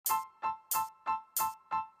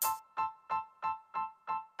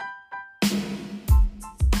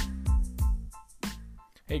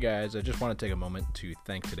Hey guys, I just want to take a moment to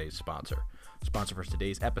thank today's sponsor. The sponsor for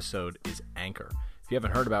today's episode is Anchor. If you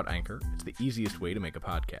haven't heard about Anchor, it's the easiest way to make a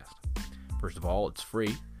podcast. First of all, it's free,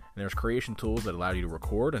 and there's creation tools that allow you to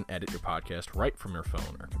record and edit your podcast right from your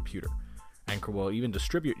phone or computer. Anchor will even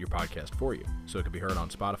distribute your podcast for you, so it can be heard on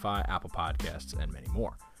Spotify, Apple Podcasts, and many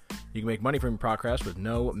more. You can make money from your podcast with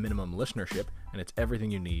no minimum listenership, and it's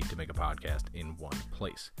everything you need to make a podcast in one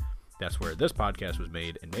place. That's where this podcast was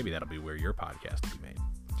made, and maybe that'll be where your podcast will be made.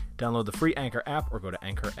 Download the free Anchor app or go to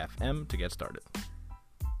Anchor FM to get started.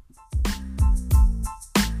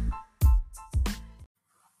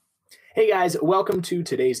 Hey guys, welcome to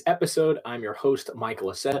today's episode. I'm your host, Michael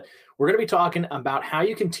Aceta. We're going to be talking about how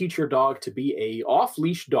you can teach your dog to be a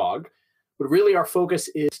off-leash dog, but really our focus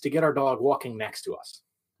is to get our dog walking next to us,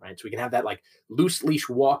 right? So we can have that like loose leash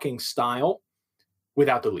walking style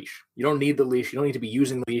without the leash. You don't need the leash. You don't need to be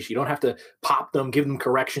using the leash. You don't have to pop them, give them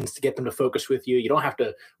corrections to get them to focus with you. You don't have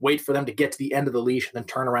to wait for them to get to the end of the leash and then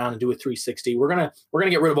turn around and do a 360. We're gonna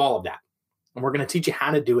get rid of all of that. And we're going to teach you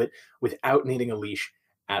how to do it without needing a leash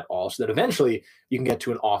at all, so that eventually you can get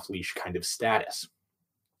to an off-leash kind of status.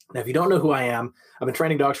 Now, if you don't know who I am, I've been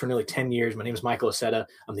training dogs for nearly 10 years. My name is Michael Aceta.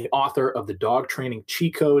 I'm the author of the Dog Training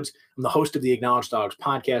Cheat Codes. I'm the host of the Acknowledged Dogs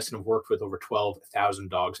podcast, and I've worked with over 12,000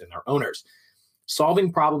 dogs and their owners,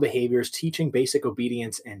 solving problem behaviors, teaching basic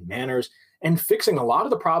obedience and manners, and fixing a lot of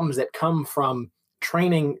the problems that come from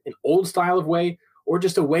training an old style of way or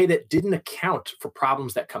just a way that didn't account for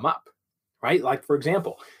problems that come up, right? Like, for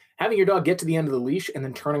example, having your dog get to the end of the leash and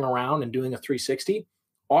then turning around and doing a 360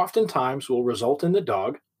 oftentimes will result in the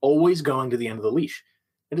dog always going to the end of the leash.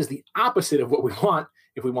 It is the opposite of what we want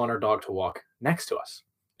if we want our dog to walk next to us.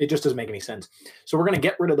 It just doesn't make any sense. So we're going to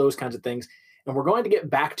get rid of those kinds of things, and we're going to get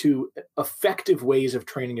back to effective ways of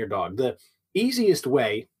training your dog. The easiest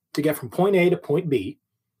way to get from point A to point B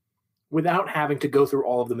without having to go through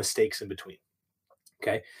all of the mistakes in between.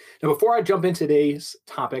 Okay. Now, before I jump into today's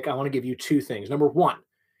topic, I want to give you two things. Number one,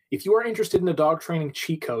 if you are interested in the dog training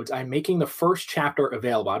cheat codes, I'm making the first chapter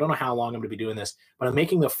available. I don't know how long I'm going to be doing this, but I'm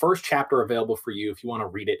making the first chapter available for you if you want to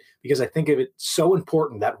read it, because I think of it so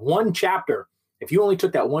important. That one chapter, if you only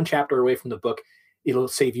took that one chapter away from the book, it'll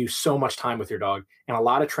save you so much time with your dog. And a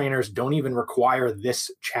lot of trainers don't even require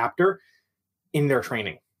this chapter in their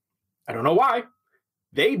training. I don't know why.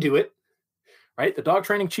 They do it, right? The Dog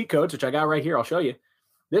Training Cheat Codes, which I got right here, I'll show you.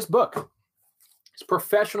 This book is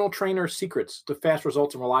professional trainers' secrets to fast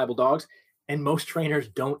results and reliable dogs. And most trainers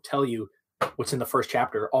don't tell you what's in the first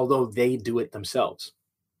chapter, although they do it themselves.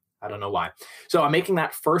 I don't know why. So I'm making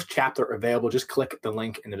that first chapter available. Just click the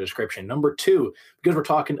link in the description. Number two, because we're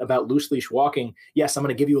talking about loose leash walking, yes, I'm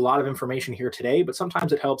going to give you a lot of information here today, but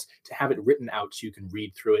sometimes it helps to have it written out so you can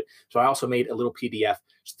read through it. So I also made a little PDF,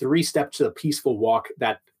 3 steps to the peaceful walk.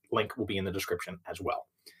 That link will be in the description as well.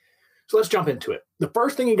 So let's jump into it. The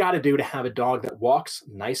first thing you got to do to have a dog that walks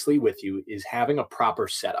nicely with you is having a proper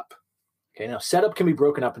setup. Okay, now setup can be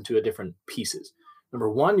broken up into different pieces.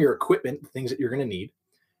 Number one, your equipment, the things that you're going to need.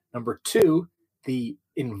 Number two, the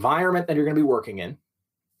environment that you're going to be working in.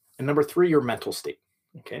 And number three, your mental state.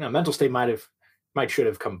 Okay, now mental state should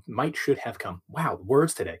have come. Wow,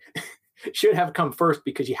 words today. Should have come first,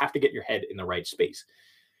 because you have to get your head in the right space.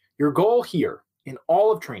 Your goal here in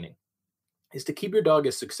all of training is to keep your dog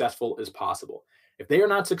as successful as possible. If they are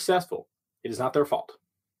not successful, it is not their fault.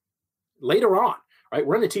 Later on, right?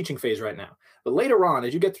 We're in the teaching phase right now. But later on,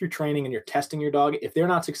 as you get through training and you're testing your dog, if they're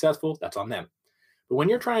not successful, that's on them. But when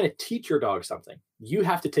you're trying to teach your dog something, you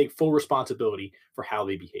have to take full responsibility for how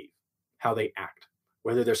they behave, how they act,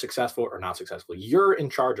 whether they're successful or not successful. You're in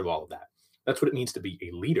charge of all of that. That's what it means to be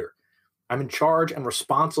a leader. I'm in charge and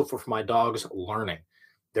responsible for my dog's learning.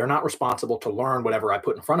 They're not responsible to learn whatever I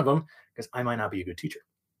put in front of them, because I might not be a good teacher.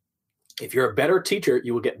 If you're a better teacher,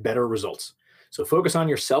 you will get better results. So focus on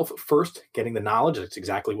yourself first, getting the knowledge. That's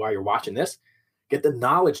exactly why you're watching this. Get the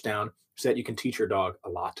knowledge down so that you can teach your dog a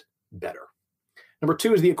lot better. Number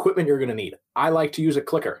two is the equipment you're going to need. I like to use a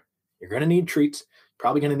clicker. You're going to need treats.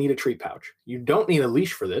 Probably going to need a treat pouch. You don't need a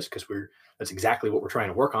leash for this, because that's exactly what we're trying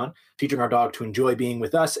to work on, teaching our dog to enjoy being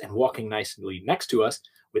with us and walking nicely next to us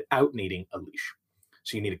without needing a leash.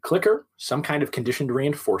 So you need a clicker, some kind of conditioned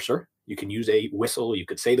reinforcer. You can use a whistle. You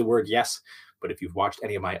could say the word yes, but if you've watched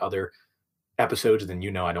any of my other episodes, then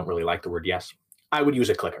you know I don't really like the word yes. I would use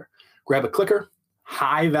a clicker. Grab a clicker,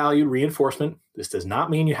 high-valued reinforcement. This does not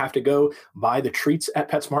mean you have to go buy the treats at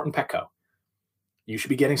PetSmart and Petco. You should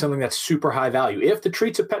be getting something that's super high value. If the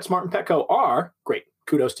treats at PetSmart and Petco are, great,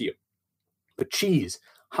 kudos to you. But cheese,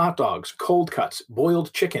 hot dogs, cold cuts,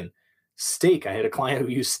 boiled chicken, steak. I had a client who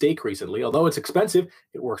used steak recently. Although it's expensive,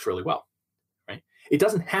 it works really well, right? It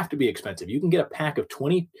doesn't have to be expensive. You can get a pack of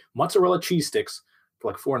 20 mozzarella cheese sticks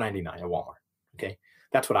for like $4.99 at Walmart. Okay.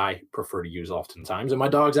 That's what I prefer to use oftentimes. And my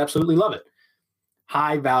dogs absolutely love it.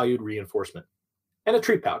 High valued reinforcement. And a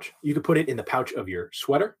treat pouch. You could put it in the pouch of your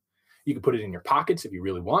sweater. You can put it in your pockets if you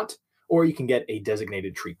really want, or you can get a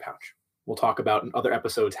designated treat pouch. We'll talk about in other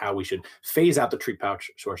episodes how we should phase out the treat pouch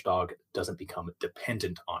so our dog doesn't become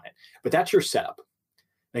dependent on it. But that's your setup.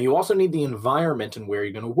 Now, you also need the environment and where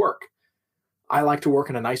you're going to work. I like to work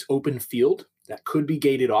in a nice open field that could be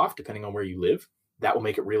gated off depending on where you live. That will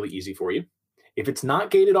make it really easy for you. If it's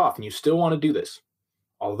not gated off and you still want to do this,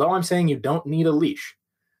 although I'm saying you don't need a leash,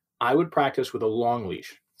 I would practice with a long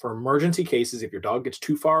leash. For emergency cases, if your dog gets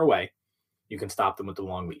too far away, you can stop them with the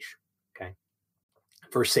long leash, okay?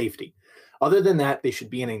 For safety. Other than that, they should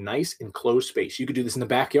be in a nice enclosed space. You could do this in the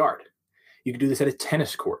backyard. You could do this at a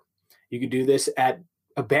tennis court. You could do this at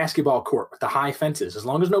a basketball court with the high fences. As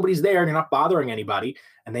long as nobody's there and you're not bothering anybody,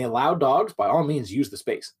 and they allow dogs, by all means, use the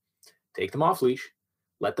space. Take them off leash.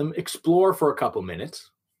 Let them explore for a couple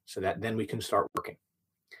minutes so that then we can start working.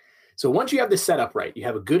 So once you have this set up right, you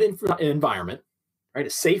have a good environment, right? A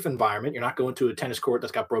safe environment. You're not going to a tennis court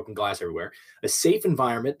that's got broken glass everywhere. A safe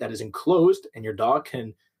environment that is enclosed and your dog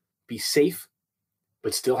can be safe,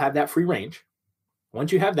 but still have that free range.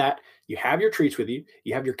 Once you have that, you have your treats with you,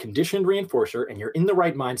 you have your conditioned reinforcer, and you're in the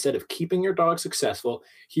right mindset of keeping your dog successful.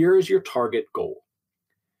 Here is your target goal.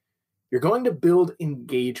 You're going to build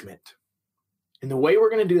engagement. And the way we're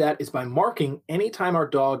going to do that is by marking anytime our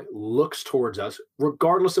dog looks towards us,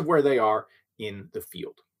 regardless of where they are in the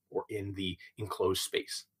field or in the enclosed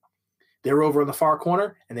space. They're over in the far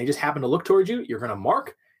corner and they just happen to look towards you, you're going to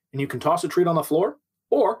mark and you can toss a treat on the floor.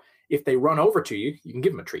 Or if they run over to you, you can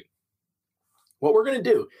give them a treat. What we're going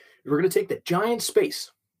to do is we're going to take the giant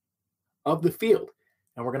space of the field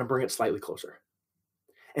and we're going to bring it slightly closer.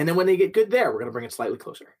 And then when they get good there, we're going to bring it slightly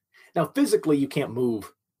closer. Now, physically, you can't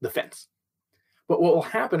move the fence. But what will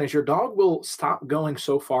happen is your dog will stop going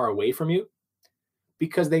so far away from you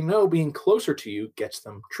because they know being closer to you gets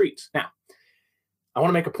them treats. Now, I want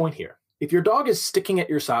to make a point here. If your dog is sticking at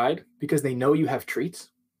your side because they know you have treats,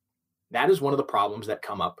 that is one of the problems that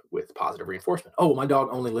come up with positive reinforcement. Oh, my dog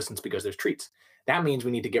only listens because there's treats. That means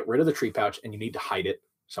we need to get rid of the treat pouch and you need to hide it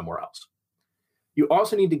somewhere else. You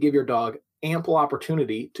also need to give your dog ample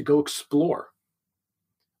opportunity to go explore.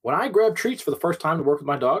 When I grab treats for the first time to work with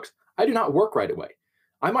my dogs, I do not work right away.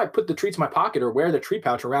 I might put the treats in my pocket or wear the treat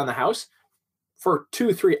pouch around the house for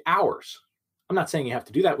 2-3 hours. I'm not saying you have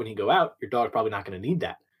to do that when you go out. Your dog's probably not going to need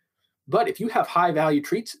that. But if you have high value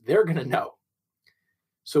treats, they're going to know.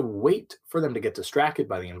 So wait for them to get distracted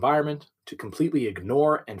by the environment, to completely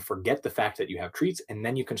ignore and forget the fact that you have treats, and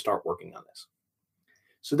then you can start working on this.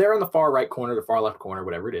 So they're in the far right corner, the far left corner,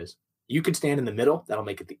 whatever it is. You could stand in the middle. That'll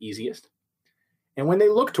make it the easiest. And when they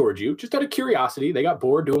look towards you, just out of curiosity, they got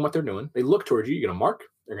bored doing what they're doing. They look towards you. You're going to mark.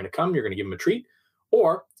 They're going to come. You're going to give them a treat.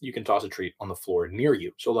 Or you can toss a treat on the floor near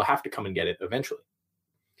you. So they'll have to come and get it eventually.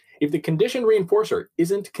 If the conditioned reinforcer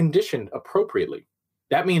isn't conditioned appropriately,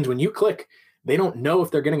 that means when you click, they don't know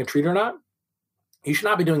if they're getting a treat or not. You should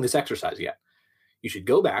not be doing this exercise yet. You should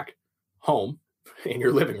go back home in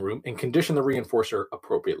your living room and condition the reinforcer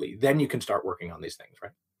appropriately. Then you can start working on these things,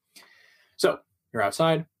 right? So you're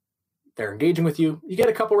outside. They're engaging with you. You get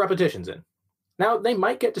a couple repetitions in. Now, they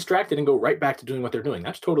might get distracted and go right back to doing what they're doing.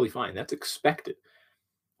 That's totally fine. That's expected.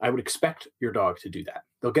 I would expect your dog to do that.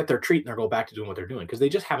 They'll get their treat and they'll go back to doing what they're doing because they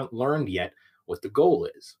just haven't learned yet what the goal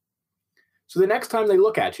is. So the next time they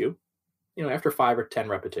look at you, after 5 or 10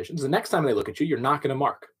 repetitions, the next time they look at you, you're not going to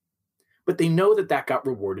mark. But they know that that got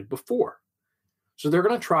rewarded before. So they're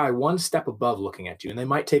going to try one step above looking at you, and they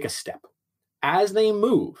might take a step. As they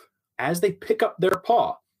move, as they pick up their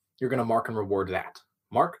paw, you're going to mark and reward that.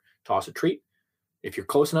 Mark, toss a treat. If you're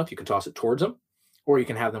close enough, you can toss it towards them, or you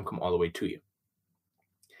can have them come all the way to you.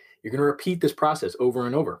 You're going to repeat this process over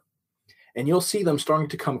and over, and you'll see them starting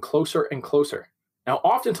to come closer and closer. Now,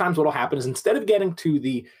 oftentimes what will happen is instead of getting to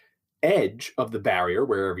the edge of the barrier,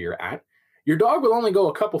 wherever you're at, your dog will only go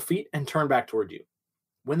a couple feet and turn back toward you.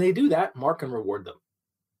 When they do that, mark and reward them.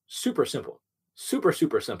 Super simple. Super,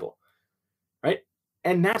 super simple, right?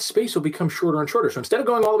 And that space will become shorter and shorter. So instead of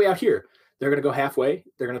going all the way out here, they're going to go halfway.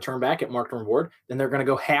 They're going to turn back at mark and reward. Then they're going to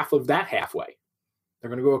go half of that halfway. They're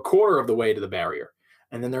going to go a quarter of the way to the barrier.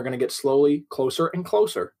 And then they're going to get slowly closer and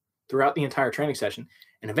closer throughout the entire training session.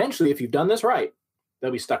 And eventually, if you've done this right,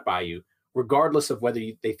 they'll be stuck by you, regardless of whether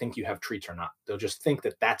they think you have treats or not. They'll just think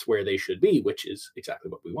that that's where they should be, which is exactly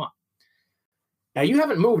what we want. Now, you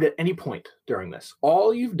haven't moved at any point during this.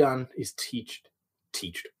 All you've done is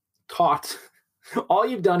taught. All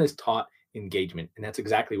you've done is taught engagement, and that's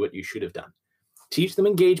exactly what you should have done. Teach them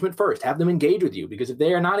engagement first. Have them engage with you, because if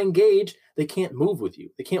they are not engaged, they can't move with you.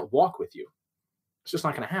 They can't walk with you. It's just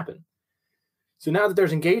not going to happen. So now that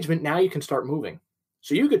there's engagement, now you can start moving.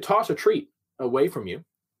 So you could toss a treat away from you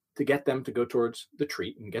to get them to go towards the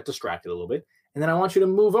treat and get distracted a little bit. And then I want you to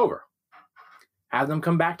move over. Have them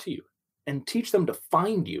come back to you and teach them to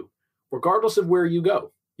find you, regardless of where you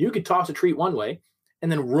go. You could toss a treat one way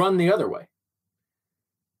and then run the other way,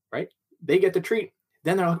 right? They get the treat.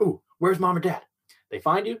 Then they're like, ooh, where's mom or dad? They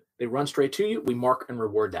find you. They run straight to you. We mark and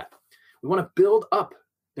reward that. We want to build up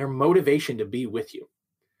their motivation to be with you.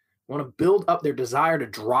 We want to build up their desire to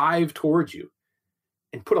drive towards you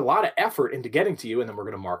and put a lot of effort into getting to you, and then we're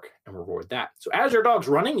going to mark and reward that. So as your dog's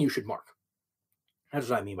running, you should mark. That's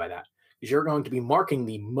what I mean by that. Because you're going to be marking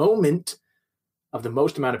the moment of the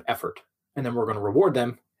most amount of effort, and then we're going to reward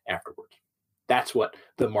them afterwards. That's what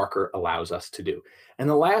the marker allows us to do. And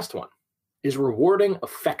the last one is rewarding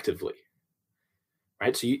effectively,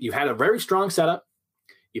 right? So you've had a very strong setup.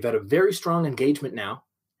 You've had a very strong engagement now,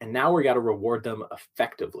 and now we got to reward them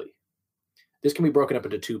effectively. This can be broken up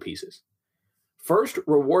into two pieces. First,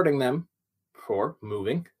 rewarding them for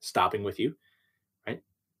moving, stopping with you, right?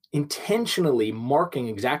 Intentionally marking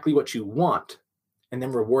exactly what you want and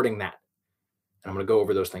then rewarding that. And I'm going to go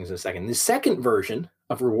over those things in a second. The second version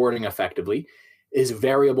of rewarding effectively is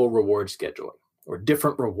variable reward scheduling, or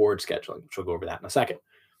different reward scheduling, which we'll go over that in a second.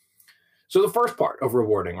 So the first part of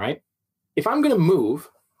rewarding, right? If I'm going to move,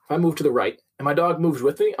 if I move to the right and my dog moves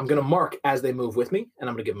with me, I'm going to mark as they move with me, and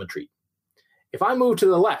I'm going to give them a treat. If I move to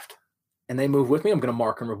the left and they move with me, I'm going to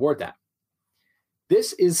mark and reward that.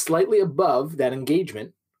 This is slightly above that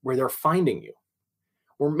engagement where they're finding you.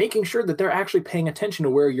 We're making sure that they're actually paying attention to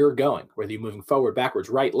where you're going, whether you're moving forward, backwards,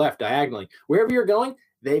 right, left, diagonally, wherever you're going,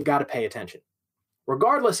 they've got to pay attention,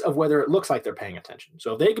 regardless of whether it looks like they're paying attention.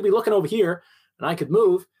 So if they could be looking over here and I could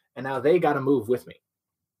move, and now they got to move with me.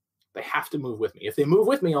 They have to move with me. If they move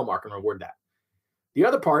with me, I'll mark and reward that. The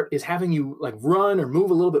other part is having you like run or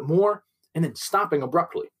move a little bit more and then stopping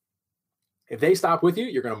abruptly. If they stop with you,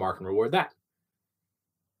 you're going to mark and reward that.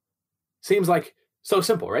 Seems like so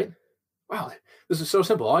simple, right? Wow, this is so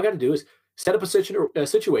simple. All I got to do is set up a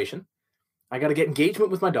situation. I got to get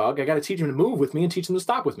engagement with my dog. I got to teach him to move with me and teach him to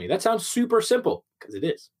stop with me. That sounds super simple, because it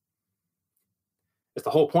is. That's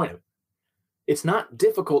the whole point of it. It's not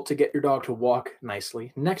difficult to get your dog to walk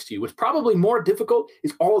nicely next to you. What's probably more difficult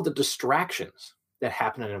is all of the distractions that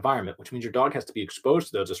happen in an environment, which means your dog has to be exposed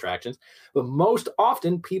to those distractions. But most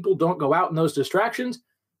often, people don't go out in those distractions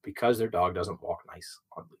because their dog doesn't walk nice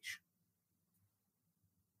on leash.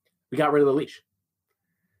 We got rid of the leash,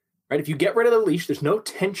 right? If you get rid of the leash, there's no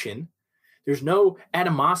tension. There's no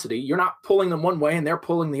animosity. You're not pulling them one way and they're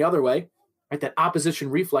pulling the other way, right? That opposition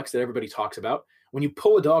reflex that everybody talks about. When you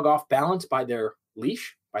pull a dog off balance by their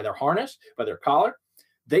leash, by their harness, by their collar,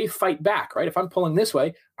 they fight back, right? If I'm pulling this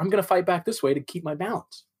way, I'm going to fight back this way to keep my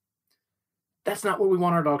balance. That's not what we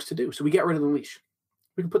want our dogs to do. So we get rid of the leash.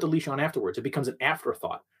 We can put the leash on afterwards. It becomes an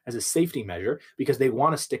afterthought as a safety measure because they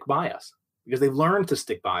want to stick by us, because they've learned to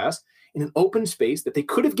stick by us in an open space that they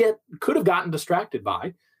could have gotten distracted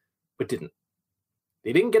by, but didn't.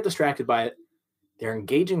 They didn't get distracted by it. They're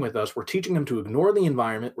engaging with us. We're teaching them to ignore the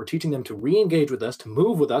environment. We're teaching them to re-engage with us, to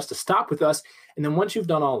move with us, to stop with us. And then once you've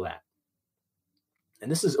done all that,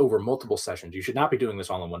 and this is over multiple sessions, you should not be doing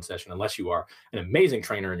this all in one session unless you are an amazing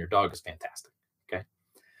trainer and your dog is fantastic, okay?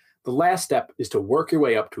 The last step is to work your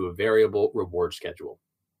way up to a variable reward schedule.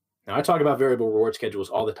 Now, I talk about variable reward schedules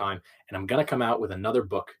all the time, and I'm going to come out with another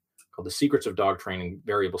book called The Secrets of Dog Training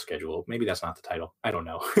Variable Schedule. Maybe that's not the title. I don't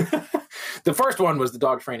know. The first one was the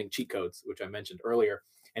Dog Training Cheat Codes, which I mentioned earlier,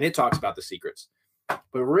 and it talks about the secrets.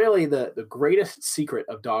 But really, the greatest secret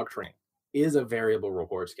of dog training is a variable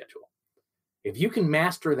reward schedule. If you can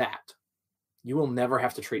master that, you will never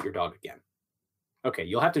have to treat your dog again. Okay,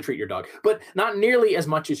 you'll have to treat your dog, but not nearly as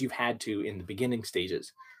much as you've had to in the beginning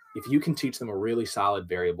stages if you can teach them a really solid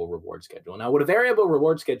variable reward schedule. Now, what a variable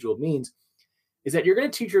reward schedule means is that you're going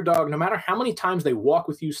to teach your dog, no matter how many times they walk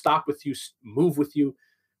with you, stop with you, move with you,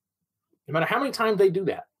 no matter how many times they do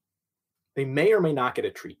that, they may or may not get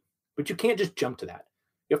a treat. But you can't just jump to that.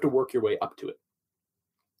 You have to work your way up to it.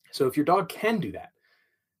 So if your dog can do that,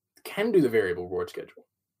 can do the variable reward schedule,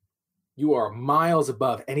 you are miles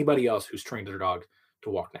above anybody else who's trained their dog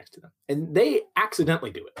to walk next to them. And they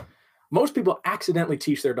accidentally do it. Most people accidentally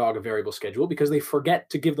teach their dog a variable schedule because they forget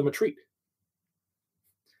to give them a treat.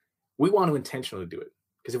 We want to intentionally do it,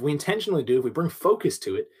 because if we intentionally do, if we bring focus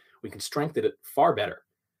to it, we can strengthen it far better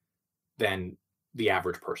than the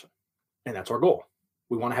average person. And that's our goal.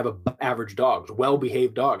 We want to have average dogs,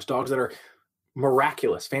 well-behaved dogs, dogs that are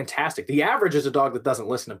miraculous, fantastic. The average is a dog that doesn't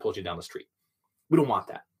listen and pulls you down the street. We don't want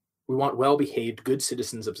that. We want well-behaved, good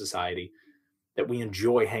citizens of society that we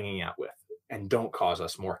enjoy hanging out with and don't cause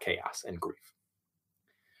us more chaos and grief.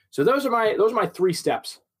 So those are my 3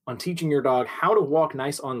 steps on teaching your dog how to walk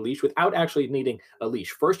nice on leash without actually needing a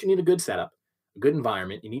leash. First, you need a good setup, a good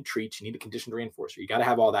environment. You need treats. You need a conditioned reinforcer. You got to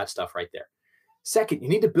have all that stuff right there. Second, you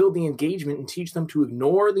need to build the engagement and teach them to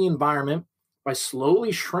ignore the environment by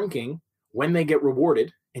slowly shrinking when they get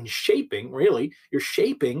rewarded and shaping, really, you're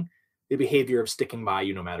shaping the behavior of sticking by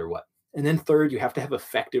you no matter what. And then third, you have to have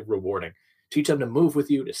effective rewarding. Teach them to move with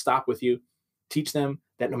you, to stop with you. Teach them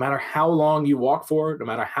that no matter how long you walk for, no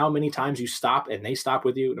matter how many times you stop and they stop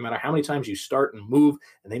with you, no matter how many times you start and move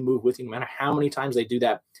and they move with you, no matter how many times they do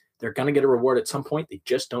that, they're going to get a reward at some point. They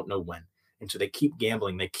just don't know when. And so they keep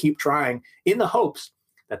gambling. They keep trying in the hopes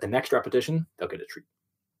that the next repetition, they'll get a treat.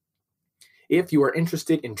 If you are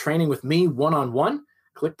interested in training with me one-on-one,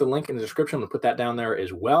 click the link in the description. I'm going to put that down there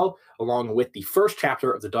as well, along with the first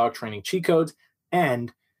chapter of the dog training cheat codes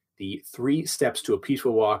and the 3 steps to a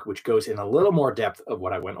peaceful walk, which goes in a little more depth of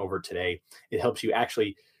what I went over today. It helps you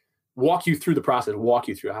actually walk you through the process, walk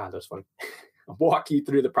you through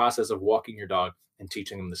the process of walking your dog and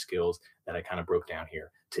teaching them the skills that I kind of broke down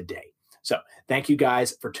here today. So thank you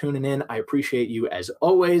guys for tuning in. I appreciate you as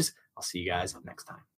always. I'll see you guys next time.